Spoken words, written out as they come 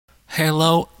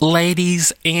Hello,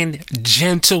 ladies and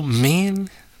gentlemen,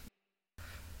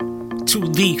 to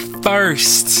the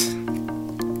first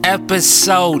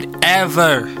episode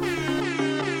ever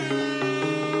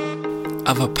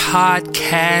of a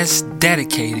podcast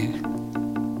dedicated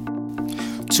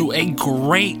to a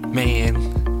great man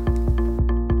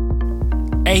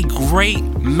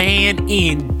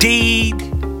indeed,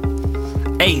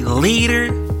 a leader,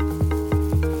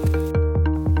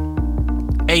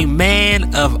 a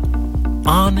man of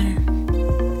honor,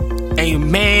 a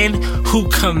man who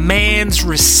commands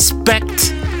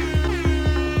respect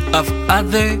of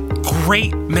other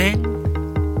great men,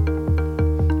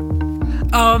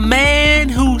 a man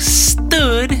who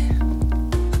stood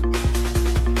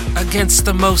against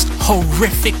the most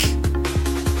horrific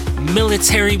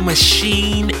military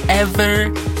machine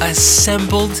ever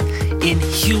assembled in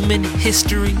human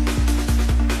history,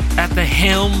 at the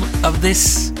helm of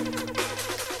this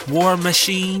war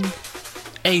machine,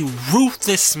 a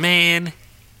ruthless man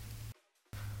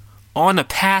on a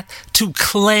path to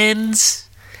cleanse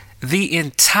the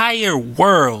entire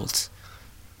world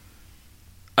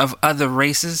of other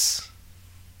races.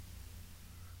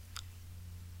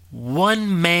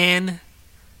 One man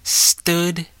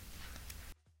stood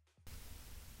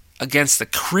against the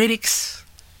critics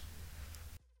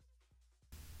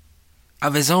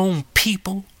of his own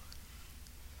people,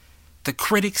 the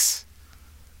critics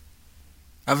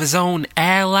of his own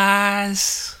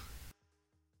allies,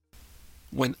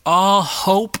 when all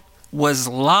hope was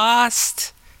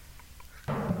lost.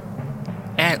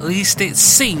 At least it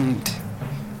seemed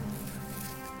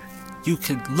you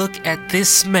could look at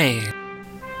this man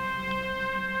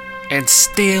and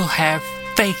still have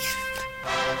faith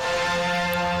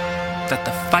that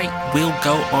the fight will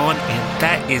go on, and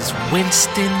that is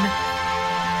Winston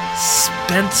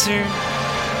Spencer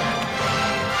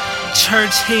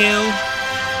Churchill,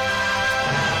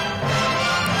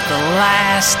 the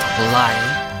last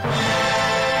lion,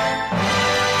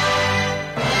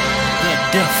 the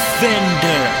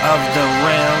defender of the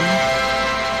realm.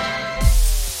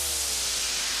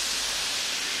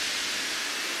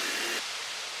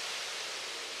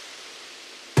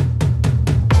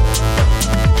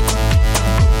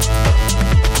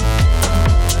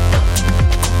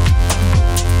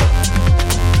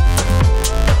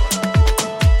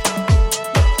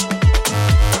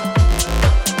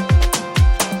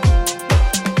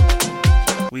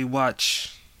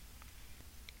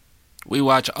 We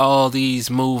watch all these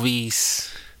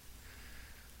movies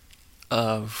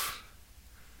of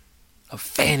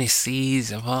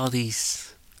fantasies, of all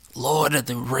these Lord of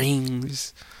the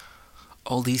Rings,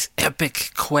 all these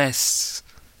epic quests.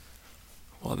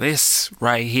 Well, this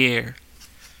right here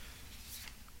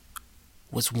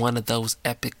was one of those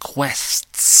epic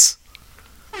quests.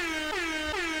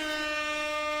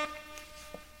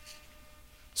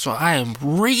 So I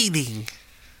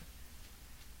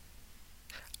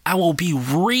will be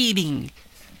reading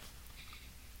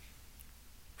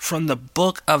from the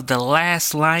book of The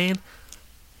Last Lion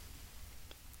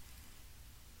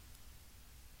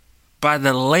by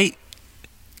the late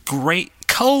great,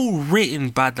 co-written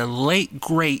by the late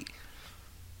great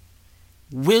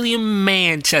Bill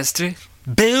Manchester,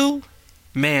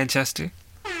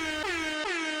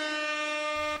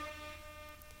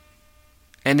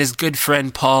 and his good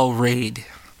friend Paul Reid.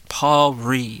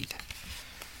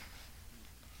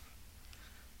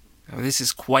 Now, this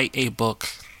is quite a book.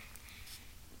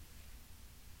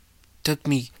 Took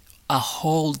me a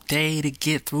whole day to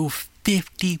get through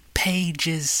 50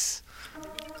 pages.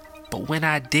 But when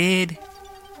I did,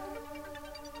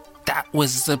 that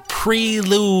was the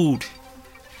prelude.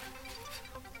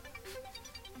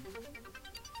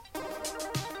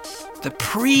 The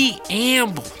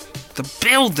preamble. The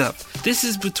build-up. This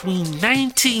is between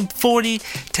 1940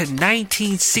 to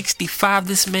 1965.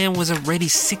 This man was already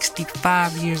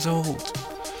 65 years old.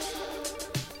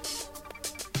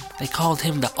 They called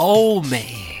him the old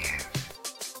man.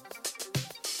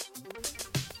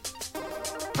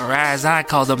 Or as I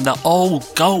called him, the old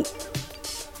goat.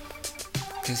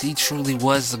 Because he truly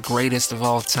was the greatest of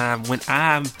all time. When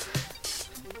I'm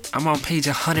on page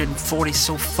 140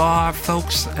 so far,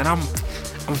 folks, and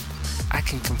I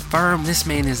can confirm this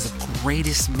man is the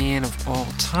greatest man of all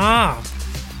time.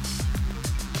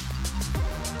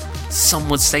 Some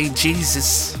would say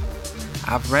Jesus.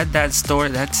 I've read that story.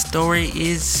 That story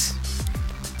is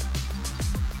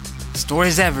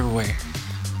stories everywhere.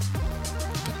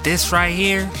 But this right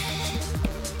here,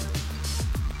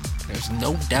 there's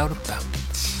no doubt about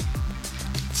it.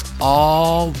 It's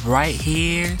all right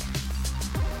here.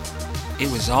 It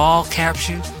was all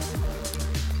captured.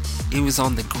 It was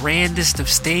on the grandest of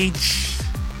stage.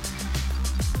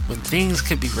 when things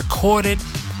could be recorded.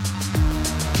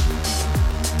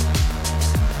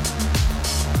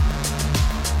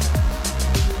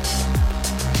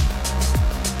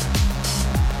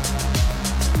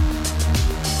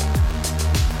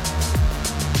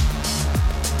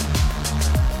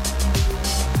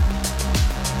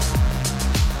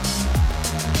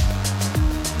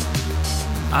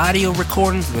 Audio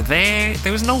recordings were there.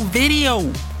 There was no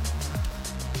video.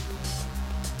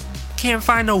 Can't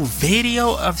find no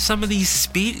video of some of these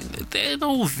speeches. There's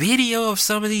no video of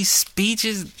some of these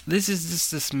speeches. This is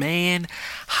just this man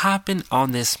hopping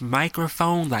on this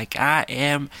microphone like I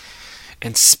am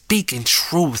and speaking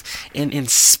truth and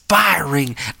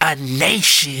inspiring a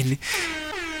nation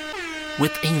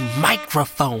with a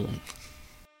microphone.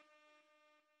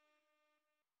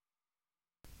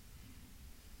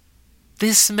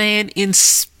 This man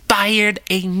inspired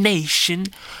a nation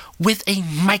with a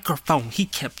microphone. He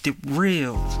kept it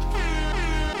real.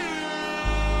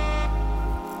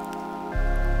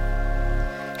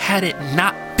 Had it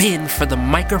not been for the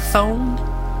microphone,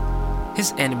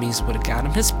 his enemies would have got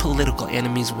him. His political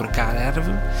enemies would have got out of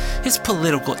him. His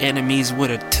political enemies would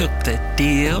have took the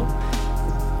deal.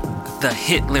 The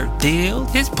Hitler deal.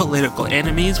 His political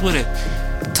enemies would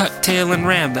have tucked tail and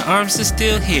ram. The arms are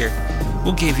still here.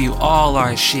 We'll give you all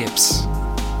our ships.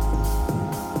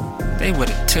 They would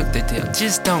have took the deal.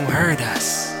 Just don't hurt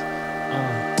us.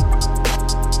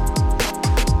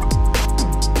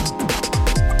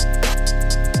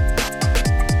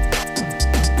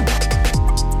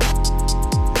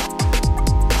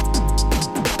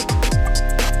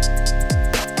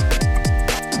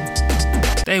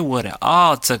 They would have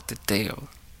all took the deal.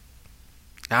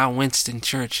 Not Winston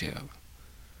Churchill.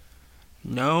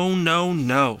 No, no,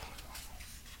 no.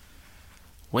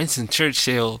 Winston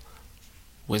Churchill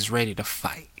was ready to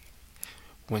fight.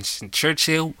 Winston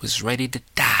Churchill was ready to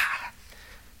die.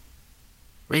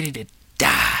 Ready to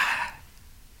die.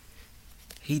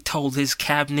 He told his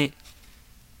cabinet,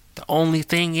 the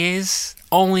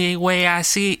only way I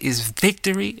see it is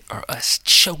victory or us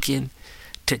choking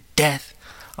to death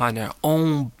on their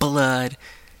own blood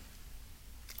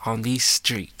on these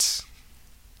streets.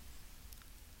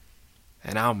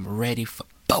 And I'm ready for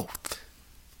both.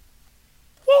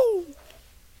 Woo!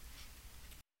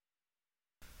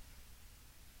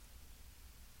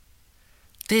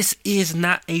 This is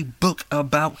not a book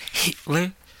about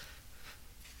Hitler.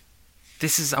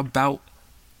 This is about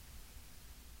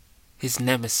his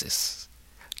nemesis.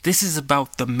 This is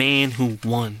about the man who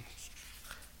won.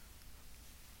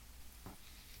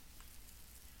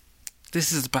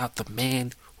 This is about the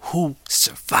man who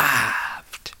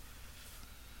survived.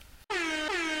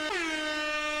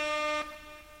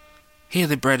 Here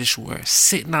the British were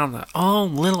sitting on their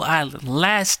own little island,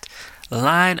 last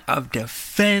line of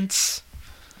defense.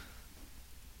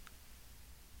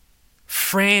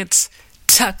 France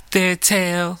tucked their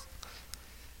tail.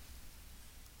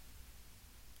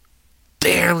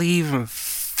 Barely even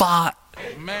fought.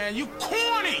 Hey man, you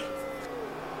corny!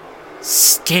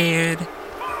 Scared.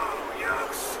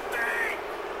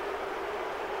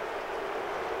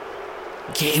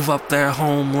 Gave up their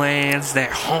homelands,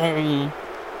 their home.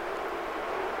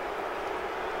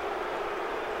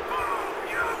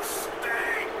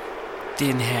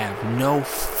 Didn't have no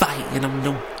fight in them,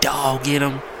 no dog in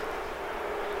them.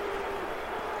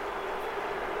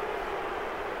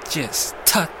 Just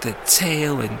tucked the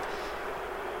tail and...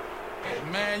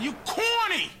 Hey man, you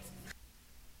corny!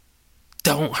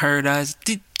 Don't hurt us.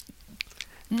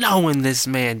 Knowing this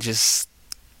man just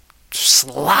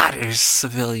slaughters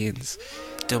civilians,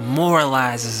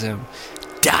 demoralizes them,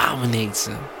 dominates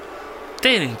them.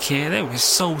 They didn't care. They were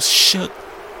so shook.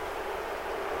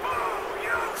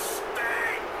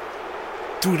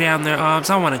 Threw down their arms.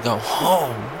 I want to go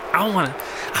home. I want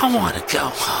to go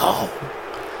home.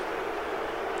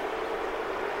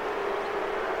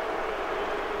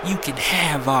 You can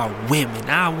have our women.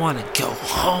 I want to go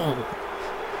home.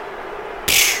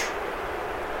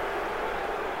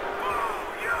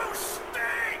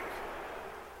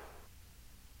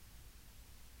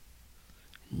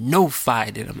 No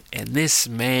fight in him. And this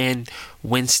man,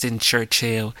 Winston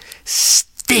Churchill,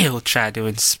 still tried to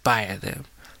inspire them.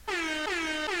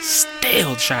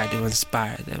 Still tried to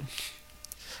inspire them.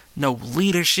 No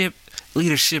leadership.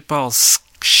 Leadership all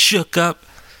shook up.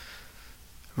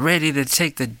 Ready to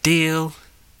take the deal.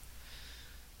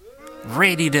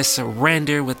 Ready to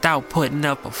surrender without putting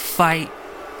up a fight.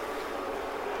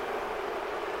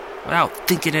 Without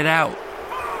thinking it out.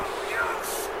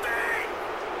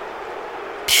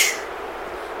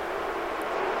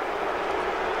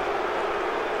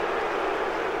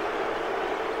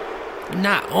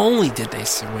 Not only did they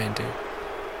surrender,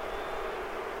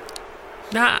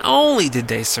 Not only did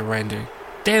they surrender,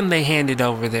 then they handed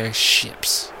over their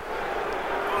ships.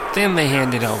 Then they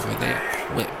handed over their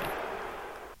equipment.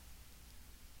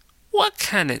 What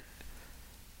kind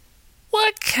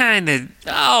of,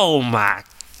 oh my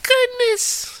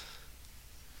goodness.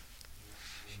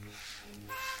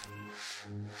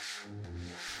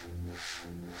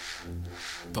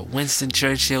 But Winston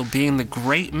Churchill, being the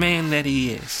great man that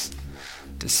he is,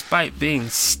 despite being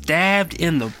stabbed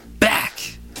in the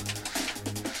back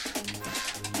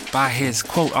by his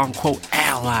quote-unquote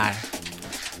ally,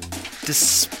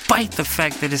 despite the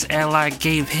fact that his ally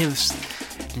gave his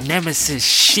nemesis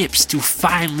ships to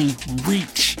finally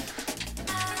reach,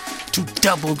 to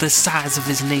double the size of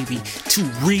his navy, to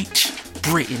reach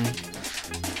Britain,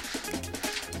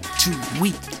 to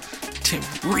reach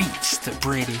the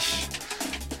British.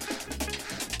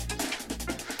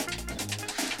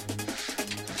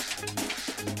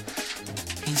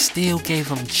 He still gave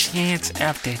them chance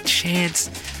after chance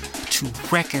to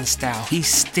reconcile. He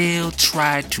still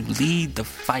tried to lead the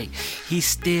fight. He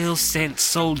still sent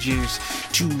soldiers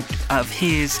of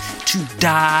his to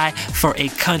die for a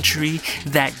country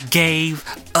that gave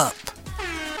up,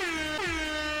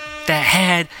 that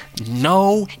had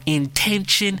no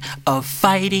intention of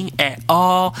fighting at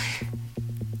all,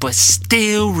 but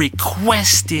still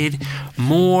requested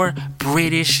more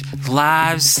British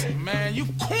lives. Hey man, you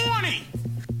corny!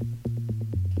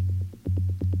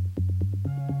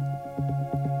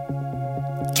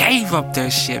 Gave up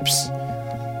their ships,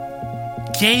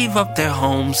 gave up their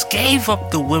homes, gave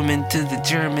up the women to the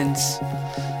Germans.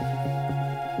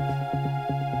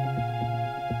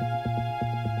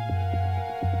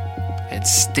 And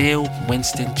still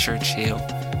Winston Churchill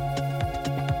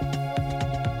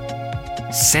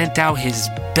sent out his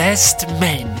best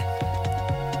men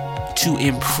to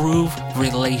improve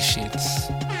relations.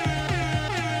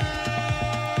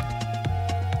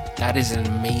 That is an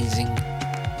amazing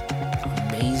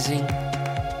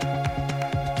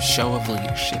show of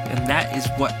leadership, and that is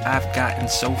what I've gotten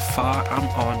so far. I'm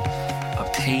on a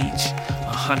page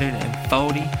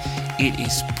 140. It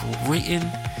is Britain.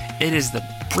 It is the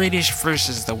British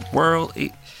versus the world.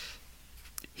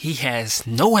 He has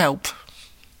no help.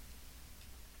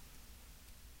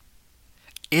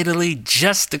 Italy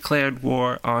just declared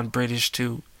war on British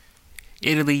too.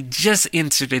 Italy just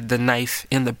inserted the knife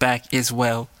in the back as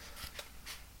well.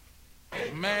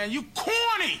 Hey man, you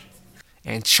corny!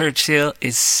 And Churchill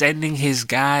is sending his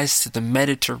guys to the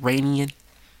Mediterranean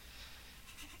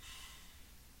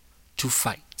to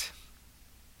fight.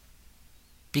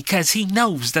 Because he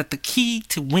knows that the key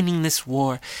to winning this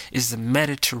war is the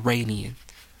Mediterranean.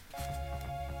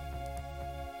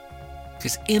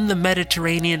 Because in the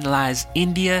Mediterranean lies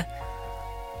India,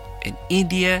 and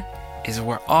India is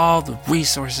where all the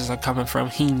resources are coming from.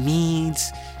 He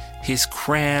needs his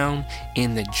crown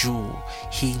in the jewel.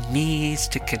 He needs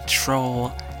to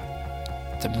control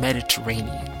the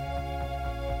Mediterranean.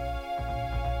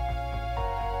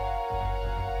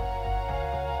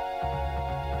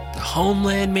 The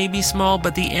homeland may be small,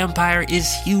 but the empire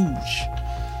is huge.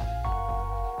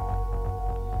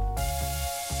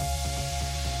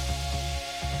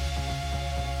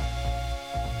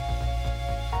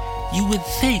 You would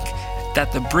think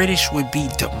that the British would be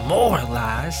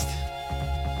demoralized,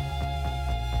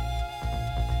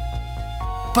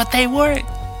 but they weren't,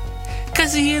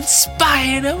 because he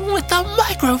inspired them with a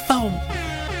microphone.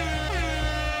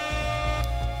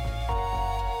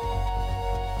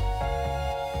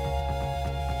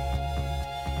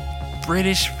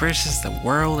 British versus the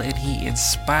world, and he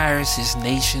inspires his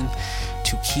nation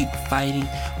to keep fighting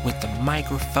with the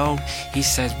microphone. He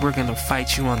says, we're gonna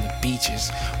fight you on the beaches,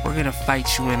 we're gonna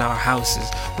fight you in our houses,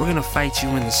 we're gonna fight you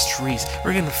in the streets,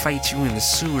 we're gonna fight you in the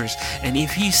sewers, and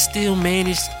if you still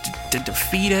manage to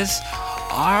defeat us,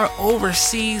 our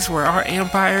overseas, where our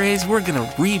empire is, we're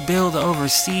gonna rebuild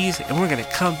overseas, and we're gonna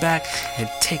come back and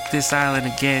take this island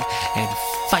again and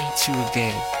fight you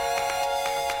again.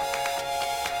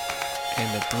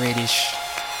 And the British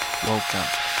woke up.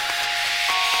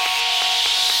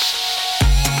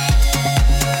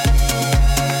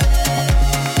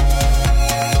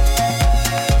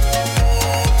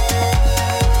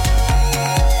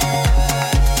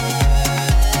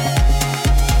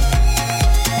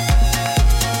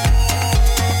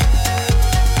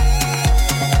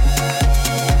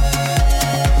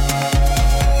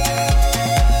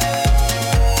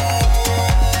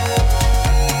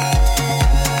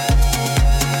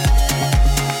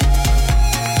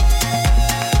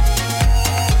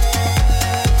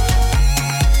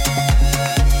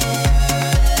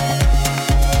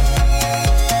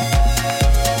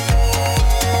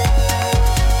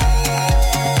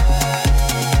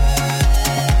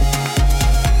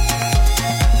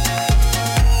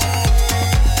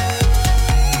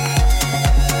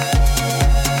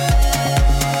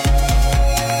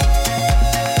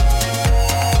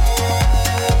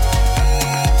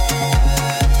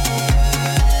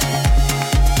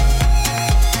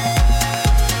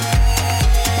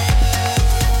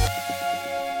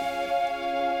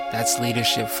 That's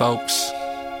leadership, folks.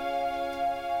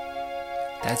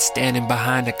 That's standing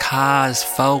behind a cause,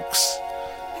 folks.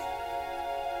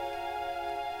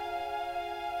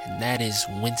 And that is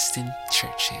Winston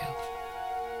Churchill.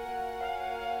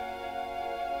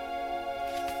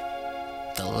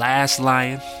 The Last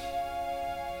Lion.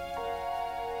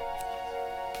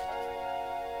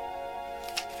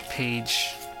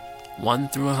 Page 1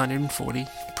 through 140,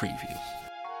 preview.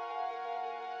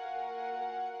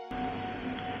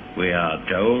 We are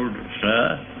told,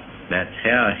 sir, that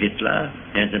Herr Hitler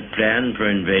has a plan for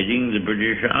invading the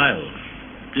British Isles.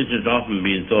 This has often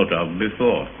been thought of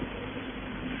before.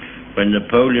 When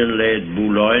Napoleon lay at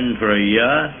Boulogne for a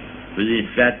year with his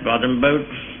flat-bottom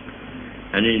boats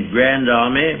and his grand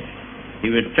army, he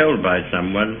was told by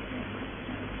someone,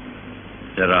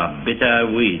 there are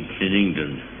bitter weeds in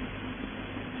England.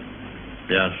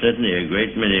 There are certainly a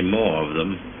great many more of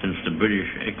them since the British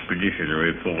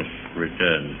Expeditionary Force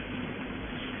returned.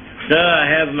 Sir, I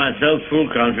have myself full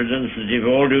confidence that if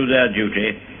all do their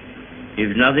duty,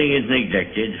 if nothing is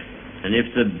neglected, and if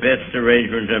the best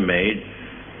arrangements are made,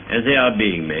 as they are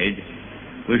being made,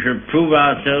 we shall prove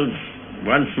ourselves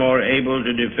once more able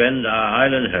to defend our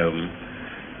island home,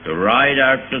 to ride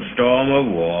out the storm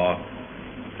of war,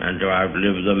 and to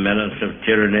outlive the menace of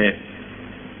tyranny,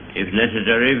 if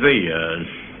necessary for years,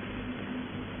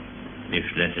 if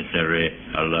necessary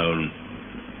alone.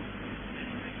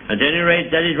 At any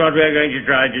rate, that is what we are going to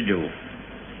try to do.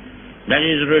 That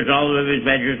is the resolve of His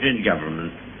Majesty's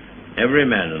government, every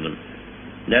man of them.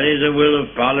 That is the will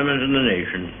of Parliament and the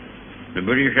nation. The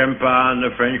British Empire and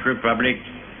the French Republic,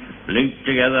 linked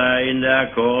together in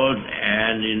their cause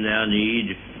and in their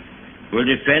need, will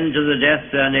defend to the death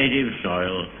their native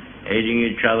soil, aiding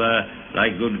each other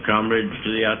like good comrades to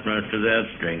the utmost of their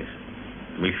strength.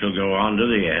 We shall go on to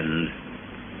the end.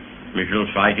 We shall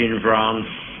fight in France.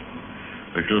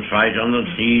 We shall fight on the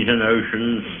seas and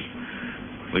oceans.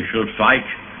 We shall fight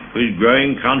with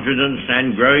growing confidence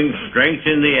and growing strength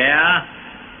in the air.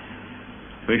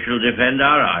 We shall defend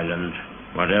our island,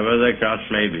 whatever the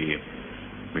cost may be.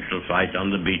 We shall fight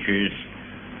on the beaches.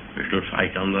 We shall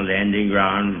fight on the landing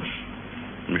grounds.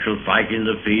 We shall fight in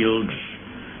the fields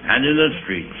and in the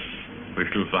streets. We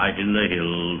shall fight in the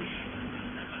hills.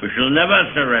 We shall never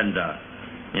surrender.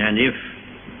 And if,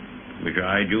 which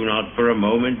I do not for a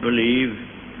moment believe,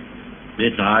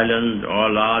 this island or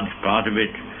a large part of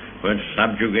it were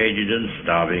subjugated and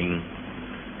starving,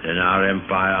 then our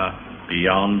empire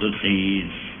beyond the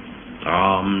seas,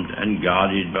 armed and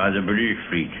guarded by the British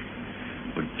fleet,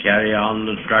 would carry on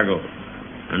the struggle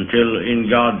until, in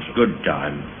God's good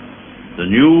time, the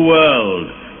new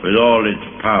world, with all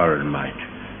its power and might,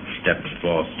 steps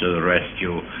forth to the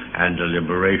rescue and the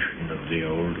liberation of the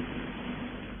old.